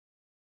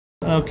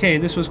Okay,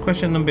 this was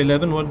question number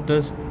 11. What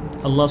does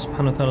Allah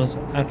subhanahu wa ta'ala's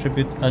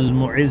attribute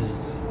Al-Mu'izz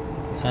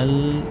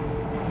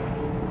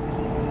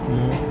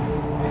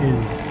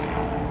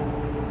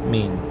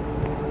mean?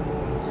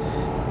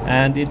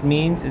 And it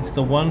means it's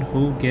the one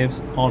who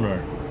gives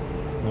honor.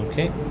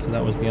 Okay, so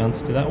that was the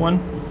answer to that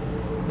one.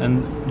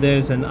 And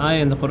there's an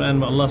ayah in the Quran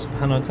where Allah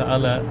subhanahu wa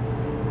ta'ala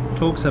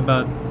talks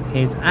about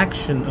his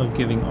action of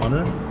giving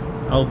honor.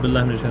 A'udhu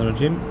billahi minash shaitanir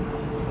rajim.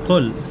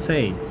 Qul,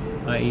 say,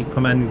 i.e.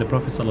 commanding the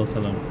Prophet sallallahu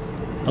alaihi wasallam,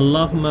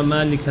 Allahumma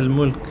malik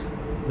al-mulk,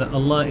 that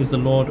Allah is the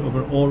Lord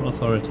over all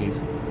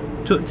authorities.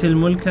 Tu'til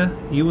mulka,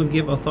 you will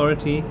give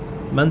authority,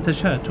 man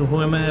tasha, to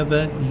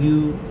whomever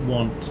you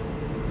want.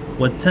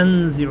 Wa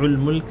tanzi'ul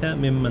mulka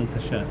mimman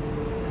tasha.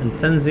 And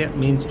tanzi'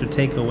 means to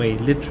take away,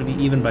 literally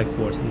even by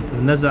force. Because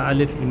naza'a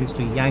literally means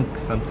to yank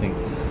something.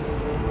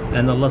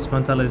 And Allah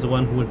subhanahu wa ta'ala is the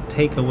one who would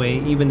take away,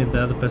 even if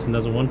the other person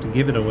doesn't want to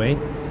give it away,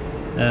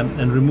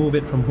 and remove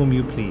it from whom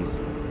you please.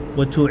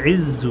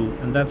 وَتُعِزُّ,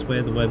 and that's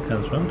where the word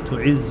comes from.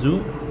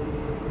 تُعِزُّ,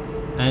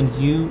 and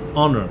you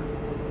honor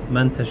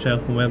man tasha,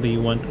 whomever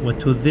you want.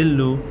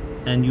 وَتُذِلُّ,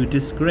 and you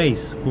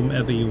disgrace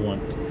whomever you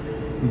want.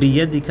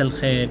 بِيَدِكَ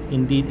الْخَيْرِ,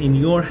 indeed in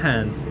your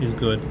hands is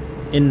good.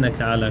 إِنَّكَ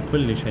عَلَى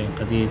كُلِّ شَيْءٍ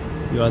قَدِيرٌ,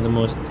 you are the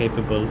most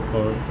capable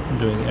for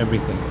doing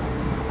everything.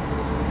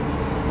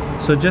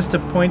 So just a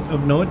point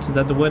of note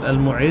that the word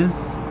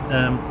Al-Mu'izz,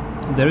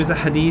 there is a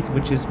hadith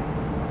which is,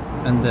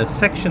 and the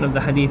section of the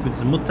hadith which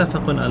is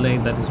muttafaqun alayh,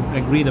 that is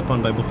agreed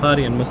upon by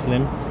Bukhari and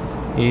Muslim,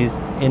 is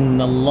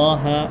inna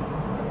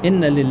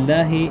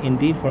lillahi,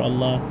 indeed for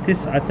Allah,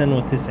 tis'atan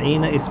wa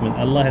tis'ina isman,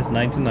 Allah has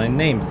 99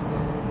 names.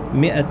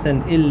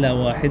 Mi'atan illa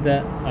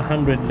wahida,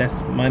 100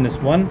 less minus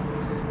 1.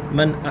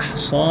 Man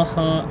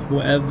ahsaha,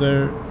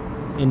 whoever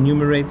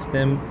enumerates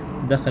them,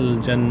 dakhal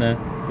al-jannah,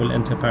 will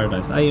enter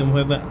paradise.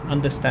 Whoever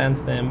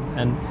understands them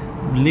and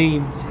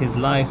lives his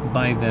life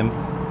by them,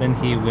 then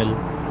he will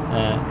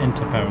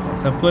enter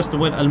paradise. Of course, the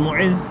word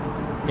Al-Mu'izz,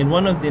 in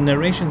one of the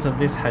narrations of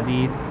this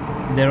hadith,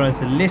 there is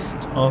a list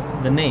of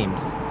the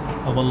names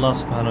of Allah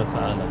subhanahu wa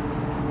ta'ala,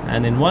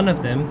 and in one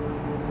of them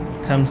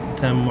comes the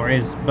term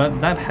Mu'izz, but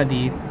that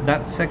hadith,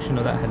 that section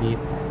of that hadith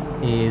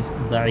is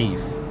da'if.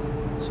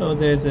 So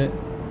there is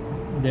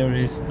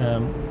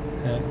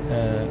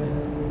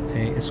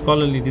a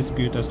scholarly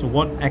dispute as to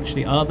what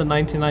actually are the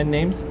 99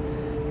 names,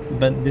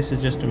 but this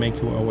is just to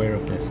make you aware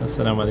of this.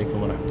 Assalamu alaikum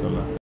wa rahmatullah.